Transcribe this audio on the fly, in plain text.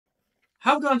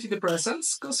How do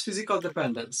antidepressants cause physical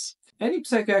dependence? Any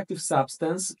psychoactive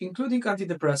substance, including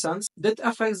antidepressants, that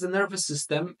affects the nervous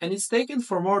system and is taken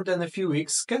for more than a few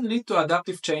weeks can lead to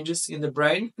adaptive changes in the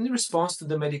brain in response to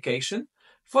the medication,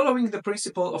 following the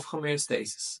principle of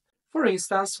homeostasis. For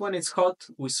instance, when it's hot,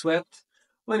 we sweat.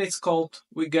 When it's cold,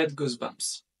 we get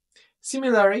goosebumps.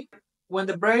 Similarly, when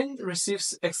the brain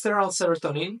receives external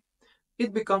serotonin,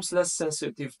 it becomes less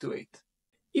sensitive to it.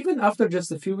 Even after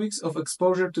just a few weeks of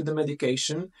exposure to the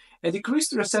medication, a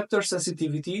decreased receptor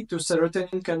sensitivity to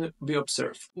serotonin can be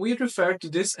observed. We refer to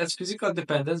this as physical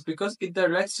dependence because it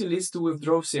directly leads to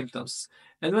withdrawal symptoms,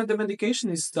 and when the medication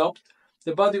is stopped,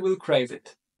 the body will crave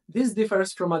it. This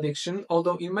differs from addiction,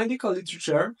 although in medical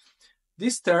literature,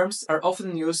 these terms are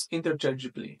often used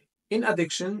interchangeably. In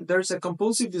addiction, there is a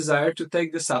compulsive desire to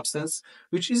take the substance,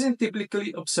 which isn't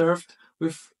typically observed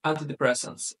with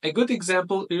antidepressants. A good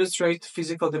example illustrates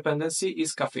physical dependency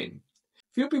is caffeine.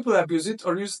 Few people abuse it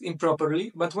or use it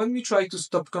improperly, but when we try to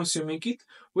stop consuming it,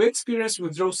 we experience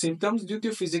withdrawal symptoms due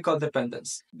to physical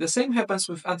dependence. The same happens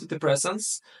with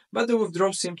antidepressants, but the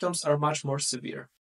withdrawal symptoms are much more severe.